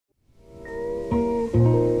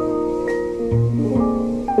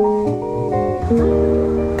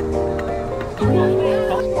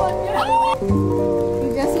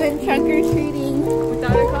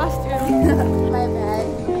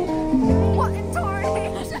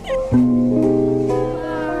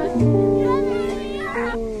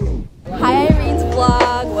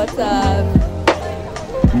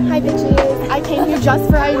just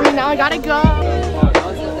for Irene. Now I gotta go.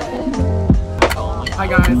 Hi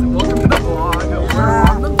guys, welcome to the vlog. We're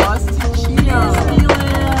on the bus to disneyland.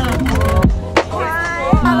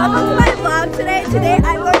 Hi, welcome to my vlog today. Today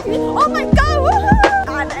I'm going to be. Oh my God! Woohoo!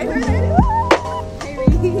 God, I heard it.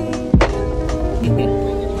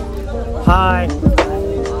 Hi.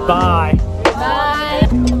 Bye. Bye.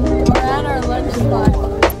 We're at our lunch spot.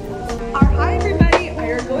 Hi everybody. We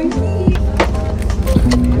are going to eat.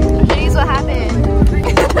 Jeez, what happened?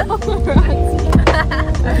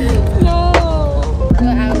 No.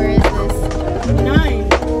 What hour is this? 9.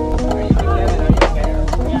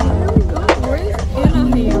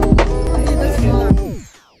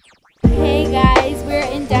 Hey guys, we're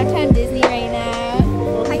in downtown Disney right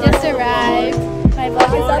now. I just arrived. My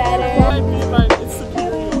vlog is better.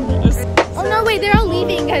 Oh no, wait, they're all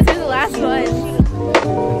leaving guys. We're the last one.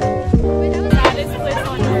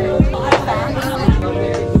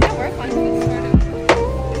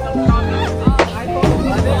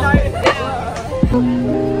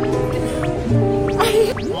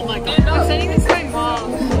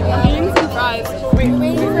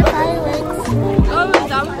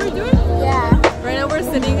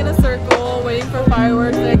 Sitting in a circle, waiting for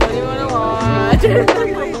fireworks. Like, what do you want to watch?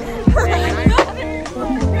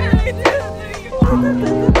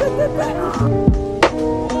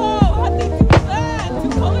 Whoa, how'd they do that? 2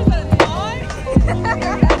 colors at a time?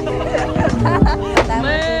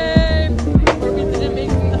 Lame. We didn't make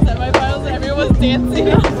the semifinals and everyone was dancing.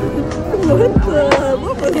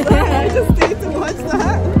 What was that? I just stayed to watch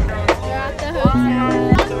that. We're at the hotel.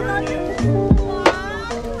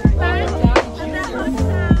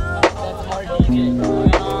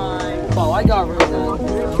 Oh, I got rid of that.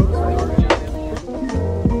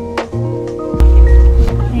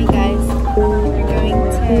 Hey guys, we're going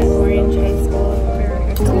to Orange High School for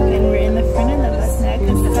rehearsal and we're in the front of the bus now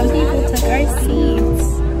because some people took our seats.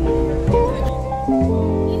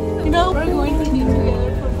 You know, we're going to be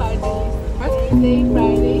together for 5 days. Thursday,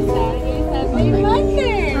 Friday, Saturday, Sunday,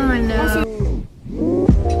 Monday. Oh no.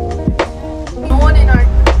 No one in our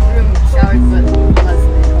room showered but us.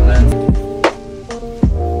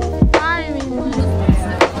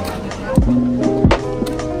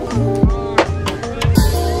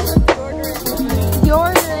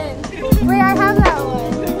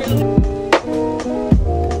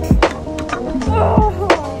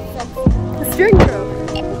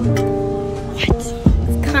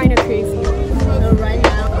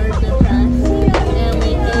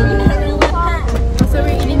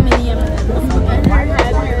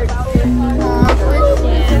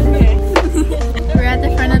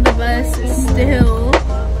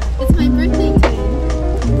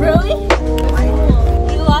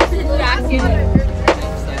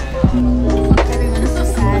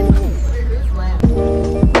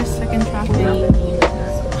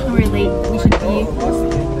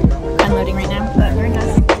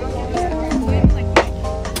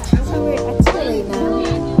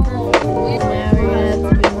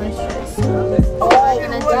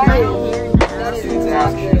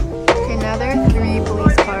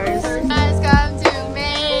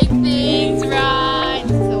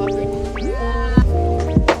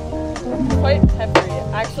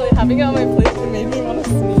 Actually, having it on my plate it made me want to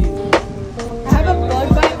sneeze. I have a bug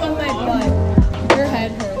bite on my butt. Your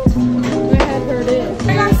head hurts. My head hurted. I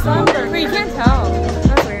got sunburned. Wait, you can't tell.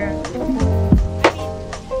 That's weird.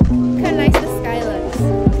 Look how nice the sky looks.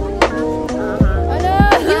 Oh no,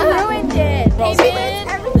 you ruined it.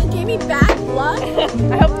 Everything gave me bad luck. I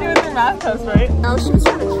helped you with your math test, right? No, she was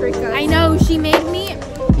trying to trick us. I know, she made me,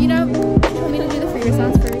 you know, she told me to do the figure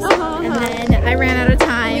songs first. And then I ran out of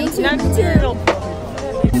time. Me too.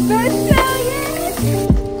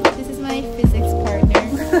 This is my physics partner.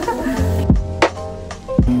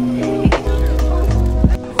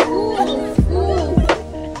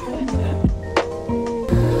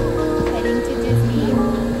 Heading to Disney.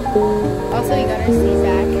 Also, we got our seat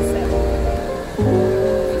back, so.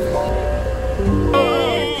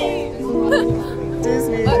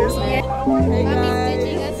 Disney. Hey Mommy's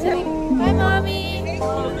stitching us today. Bye, Mommy.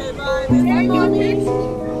 Okay, bye. Bye, Mommy.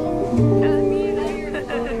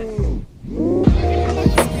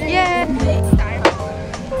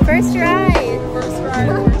 First ride. First ride.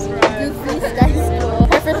 Goofy Sky School.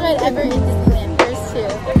 Our first ride ever in Disneyland. First 2.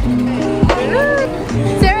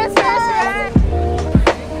 Sarah's first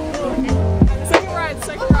ride.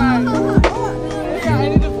 Second ride. Yeah, I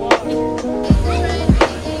need to vlog.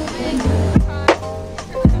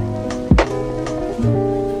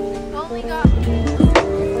 Only got.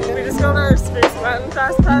 We just got our Space Mountain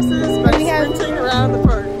Fast passes by sprinting around the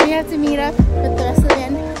park. We have to meet up with the rest of the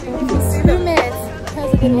band in 2 minutes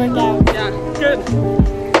because good workout. Yeah, good.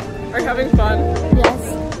 Are you having fun?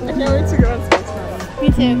 Yes. I can't wait to go on Space Mountain. Me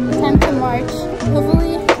too. Time to march.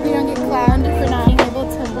 Hopefully we don't get clowned for not being able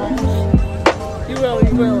to march. You will,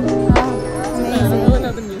 you will. Oh, I don't amazing. really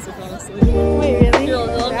know the music, honestly. Wait, really? Go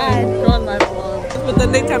Rad. on my vlog. But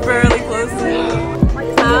then they temporarily closed it.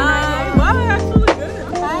 Hi. Wow, actually good.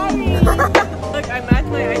 Hi. Look, I matched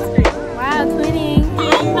my ice cream. Wow, twinning.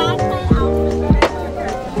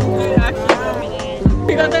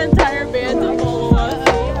 We got the entire band to follow us.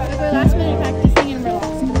 We're last minute practicing and we're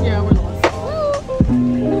lost. Yeah, we're lost.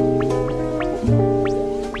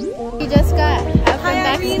 We just got out from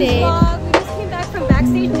backstage. We just came back from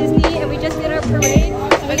backstage Disney and we just did our parade.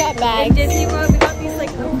 We got In bags. Disney World, we got these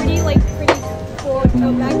like pretty cool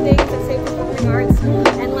tote bag things that say performing arts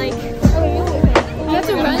and like We have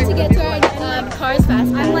to run to get to our cars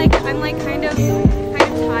fast. I'm like kind of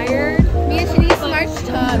tired. Me and Shanice marched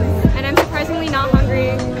up. And I'm surprisingly not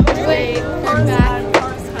hungry. Wait, we're back.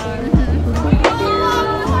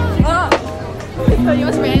 Oh, you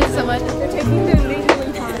must ran so much. They're taking their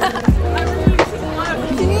leisurely time.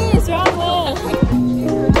 Shanice, wrong way.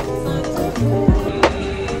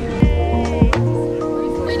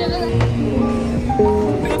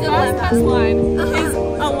 The fast pass line is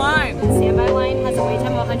a line. Standby line has a wait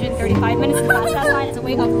time of 135 minutes. The fast pass line has a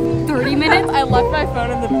wait of 30 minutes. I left my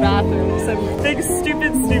phone in the bathroom, so big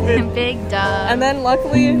stupid. Big dog. And then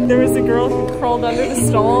luckily there was a girl who crawled under the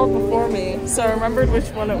stall before me, so I remembered which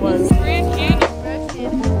one it was. Grand Canyon.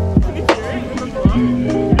 Can you hear it in the vlog?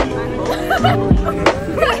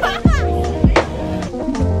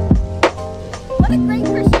 What a great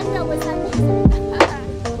crescendo was that music.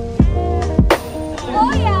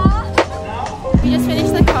 Oh yeah. We just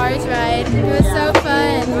finished the cars ride. It was so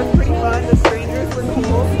fun. It was pretty fun. The strangers were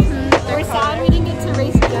cool. We're sad we didn't get to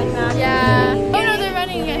race again, Matt. Yeah. Oh no, they're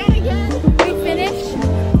running again. We finished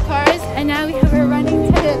cars and now we're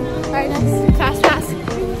running to our next fast pass,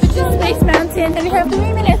 which is Space Mountain, and we have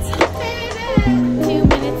 3 minutes. 2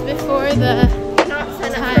 minutes before the time.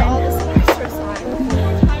 For all this extra time.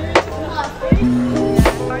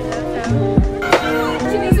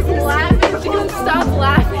 Shanice is laughing. She couldn't stop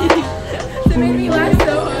laughing. They made me laugh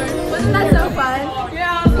so hard. Wasn't that so fun?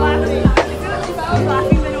 Yeah, I was laughing. If I was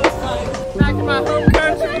laughing, then it was fun. Back in my home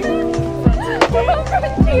country.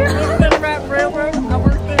 The Rat Railroad. I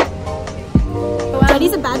worked there.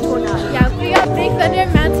 Daddy's a bad tour guide. Yeah, we got Big Thunder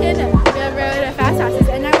Mountain Railroad fast passes,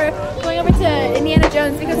 and now we're going over to Indiana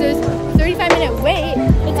Jones because there's a 35-minute wait,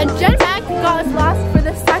 and Jen Mac got us lost for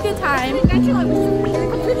the second time. What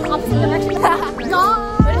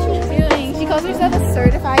What is she doing? She calls herself a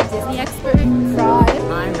certified Disney expert. Fraud.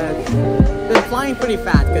 Time has been flying pretty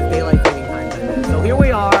fast because daylight saving time. So here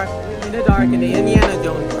we are in the dark in the Indiana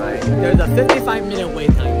Jones ride. There's a 55-minute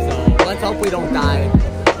wait time, so let's hope we don't die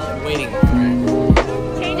waiting.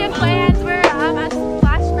 Change of plans. We're at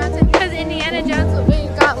Splash Mountain because Indiana Jones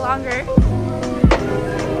got longer.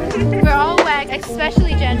 We're all wet,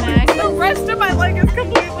 especially Jen Mac. The rest of my leg is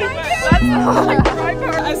completely wet. That's like my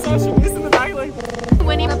part. I saw Shanice in the back like,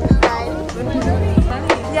 Winnie the Pooh ride.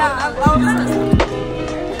 yeah, I was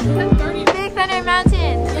Big Thunder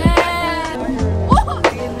Mountain. Yeah.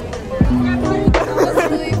 That was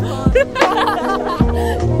really fun.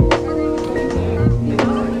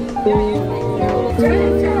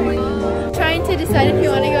 Trying to decide if you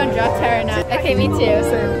want to go on Drop Tower or not. Okay, me too.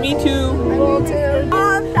 me too. I will too.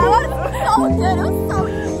 That was so good. It was so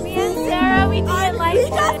good. Me and Sarah, we didn't like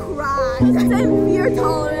it. Cried. Same fear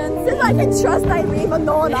tolerance. If I can trust Eileen, but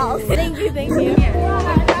no one else. Thank you, thank you.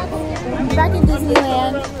 Back in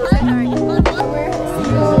Disneyland. We're single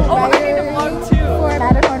rider for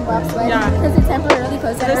Matterhorn bobsled Yeah. because it temporarily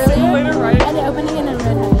closed The earlier simulator, right? and they're opening it in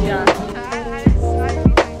Redhead. Yeah.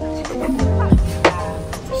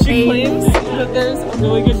 She claims that there's a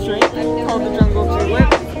really good drink called the Jungle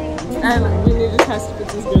Tulip, and we need to test if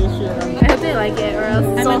it's as good as she remembers. I hope they like it or else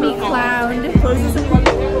I'm gonna be clowned. Closes in 1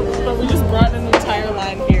 minute, but we just brought an entire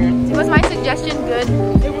line here. Was my suggestion good?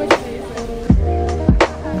 It was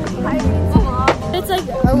It's like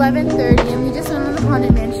 11:30 and we just went on the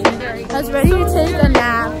Haunted Mansion. I was ready to take a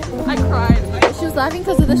nap. I cried. She was laughing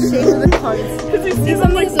because of the shape of the cards.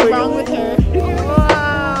 Something's wrong with her.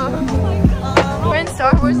 Whoa. We're in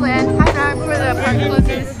Star Wars Land. Half an hour before the park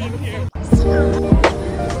closes.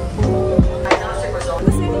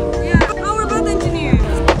 Yeah. Oh, we're both engineers.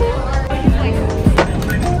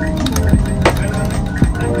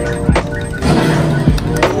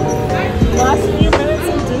 Last few minutes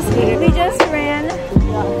in Disney. We just ran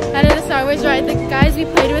out of the Star Wars ride. The guys we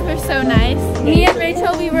played with were so nice. Me and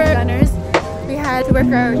Rachel, we were runners. We had to work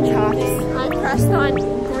our chops. I pressed on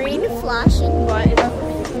green flashing button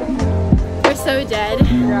so dead.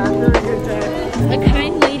 Yeah, really good day. A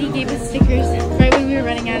kind lady gave us stickers right when we were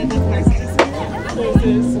running out of the park.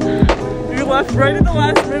 You left right at the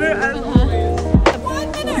last minute as always.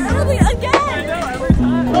 1 minute early again! I know, every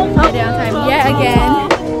time. My downtime yet again.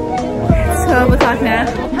 It's 12 o'clock now.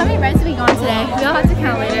 How many rides have we gone today? We'll have to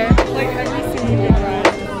count later. Like every single ride.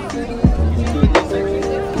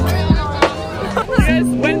 You guys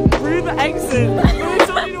went through the exit. And they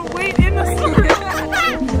told you to wait in the store.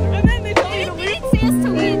 And then they told you to wait. They didn't say us to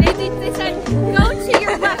wait. They said, go to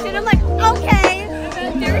your left. And I'm like, okay.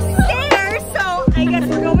 There's stairs, so I guess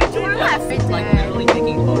we're going to our left. Like literally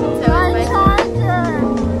taking photos. So my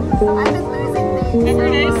I've been losing things. Every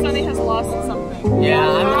day Sunny has lost something. Yeah,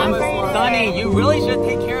 I'm Sunny, you really should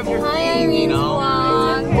take care of your thing, you know?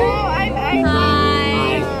 Hi.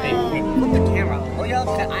 Hey, put the camera. Oh yeah,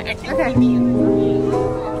 I can't see you.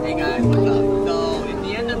 Hey guys, what's up? So, in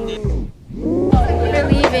the end of the We're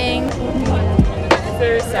leaving.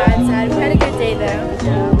 Very sad. We had a good day though.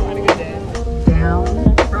 Yeah, we had a good day. Down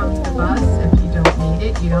from the bus if you don't need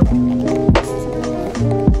it. You don't.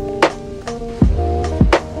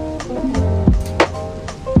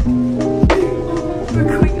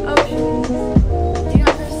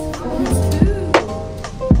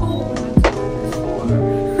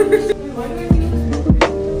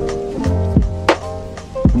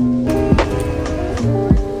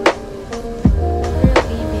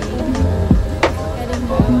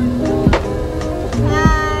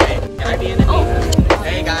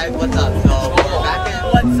 Hey guys, what's up? So we're back in.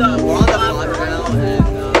 What's up? We're on the bus now, and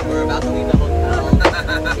we're about to leave the hotel.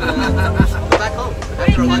 Go back home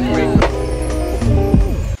after lunch break.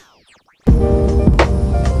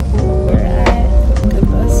 We're at the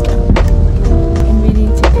bus stop. I'm ready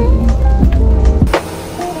to pee.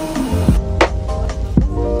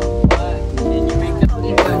 Did you make the bus?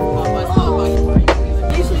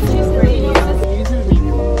 You should choose the radio.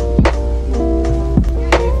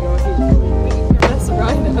 That's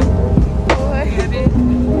right now.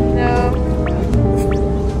 No.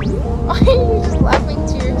 Why are you just laughing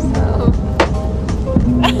to yourself?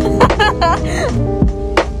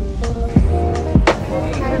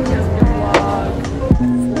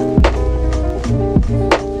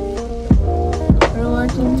 We're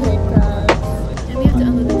watching tape crabs. And we have to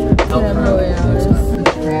unload the truck. Oh,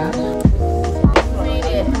 Made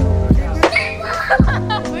it.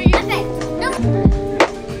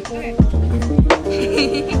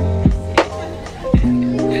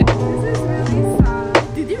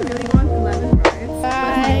 Did you really want 11 rides?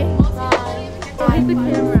 Bye. Bye. Hit the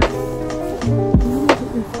camera.